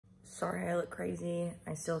Sorry, I look crazy.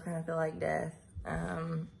 I still kind of feel like death.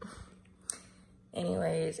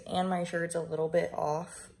 Anyways, and my shirt's a little bit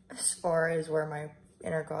off as far as where my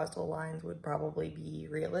intercostal lines would probably be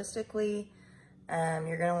realistically.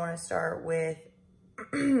 You're gonna wanna start with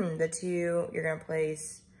the two. You're gonna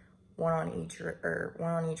place one on each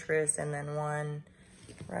wrist and then one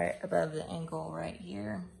right above the ankle right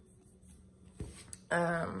here.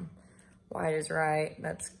 Wide is right.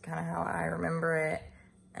 That's kind of how I remember it.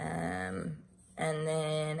 And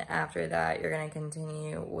then after that, you're gonna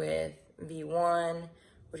continue with V1,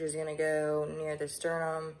 which is gonna go near the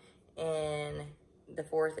sternum in the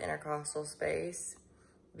 4th intercostal space.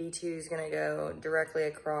 V2 is gonna go directly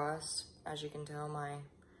across. As you can tell, my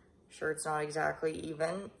shirt's not exactly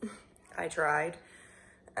even. I tried.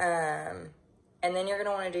 And then you're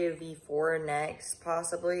gonna wanna do V4 next,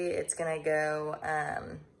 possibly. It's gonna go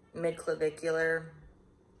mid-clavicular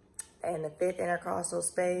in the 5th intercostal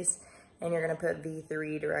space, and you're gonna put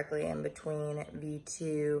V3 directly in between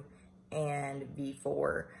V2 and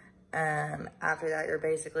V4. After that, you're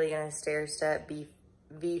basically gonna stair step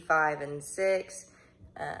V5 and 6,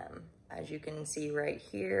 as you can see right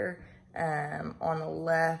here, on the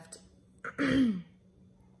left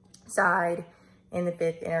side in the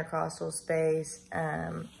 5th intercostal space,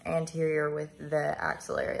 anterior with the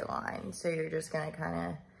axillary line. So you're just gonna kind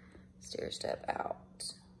of stair step out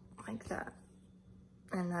like that.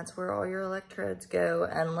 And that's where all your electrodes go,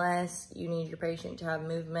 unless you need your patient to have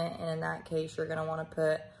movement. And in that case, you're gonna wanna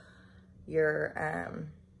put your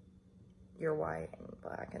white and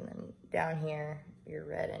black, and then down here, your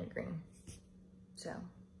red and green. So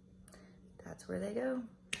that's where they go.